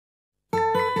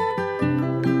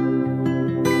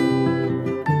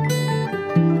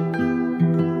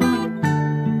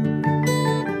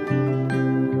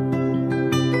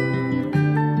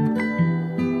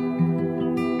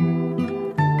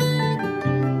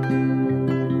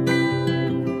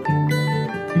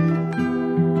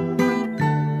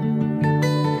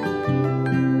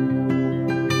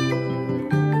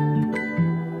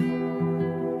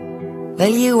Well,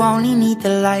 you only need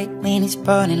the light when it's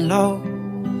burning low.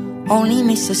 Only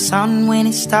miss the sun when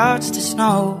it starts to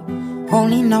snow.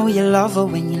 Only know you love her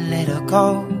when you let her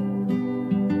go.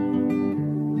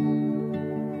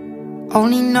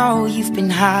 Only know you've been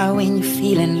high when you're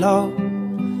feeling low.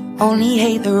 Only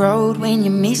hate the road when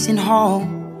you're missing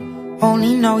home.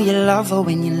 Only know you love her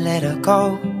when you let her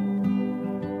go.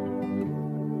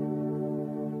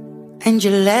 And you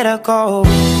let her go.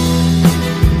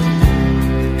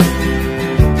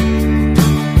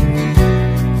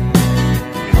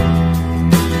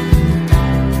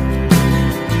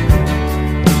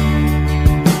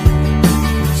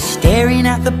 Staring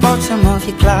at the bottom of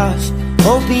your glass,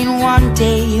 hoping one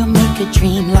day you'll make a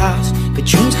dream last. But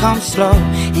dreams come slow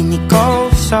and they go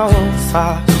so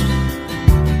fast.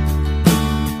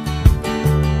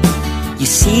 You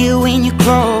see it when you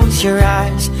close your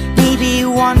eyes. Maybe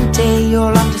one day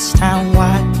you'll understand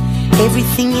why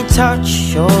everything you touch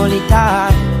surely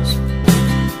dies.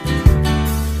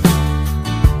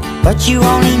 But you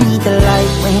only need the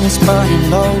light when it's burning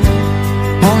low.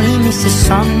 Only miss the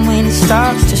sun when it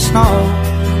starts to snow.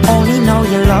 Only know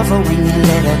you love her when you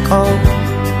let her go.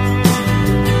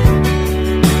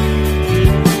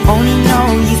 Only know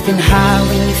you've been high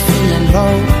when you're feeling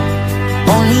low.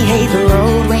 Only hate the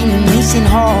road when you're missing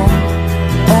home.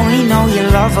 Only know you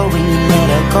love her when you let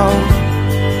her go.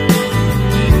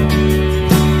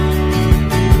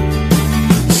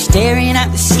 Staring at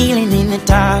the ceiling in the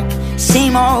dark,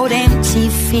 same old empty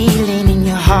feeling in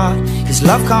your heart. Cause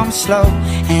love comes slow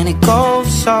and it goes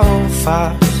so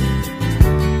fast.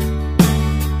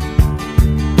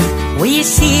 Well, you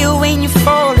see it when you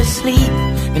fall asleep,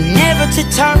 but never to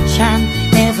touch and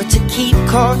never to keep.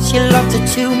 Cause you loved her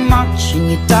too much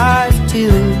and you dive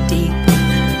too deep.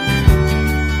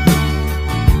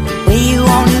 Well, you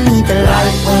only need the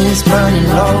light when it's burning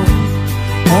low.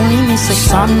 Only miss the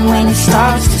sun when it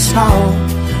starts to snow.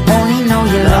 Only know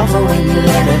you love her when you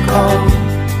let her go.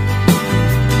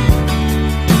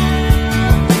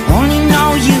 Only know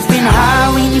you've been high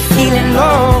when you're feeling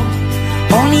low.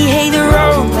 Only hate the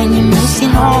road when you're missing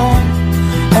home.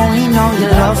 Only know you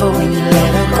love her when you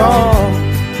let her go.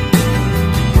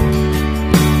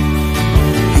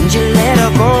 And you let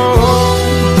her go.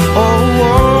 Oh,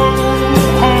 oh,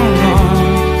 oh, oh.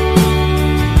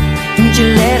 And you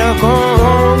let her go.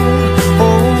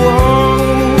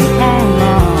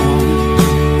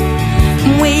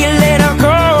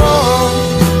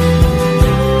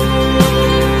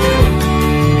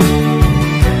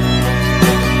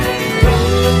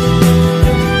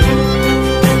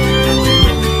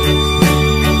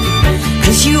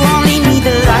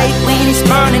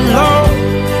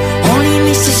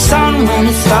 When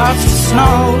it starts to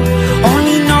snow,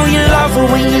 only know you love her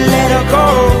when you let her go.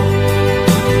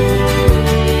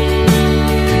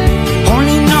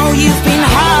 Only know you've been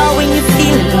high when you're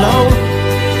feeling low.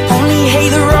 Only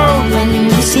hate the road when you're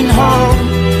missing home.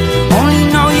 Only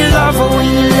know you love her when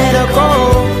you let her go.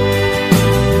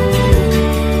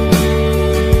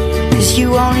 Cause you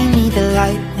only need the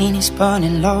light when it's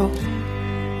burning low.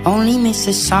 Only miss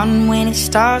the sun when it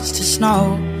starts to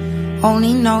snow.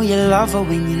 Only know you love her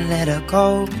when you let her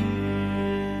go.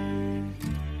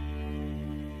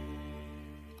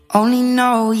 Only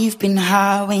know you've been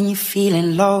high when you're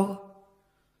feeling low.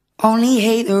 Only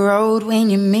hate the road when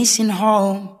you're missing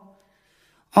home.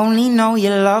 Only know you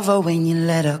love her when you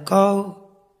let her go.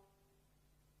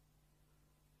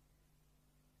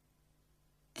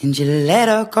 And you let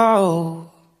her go.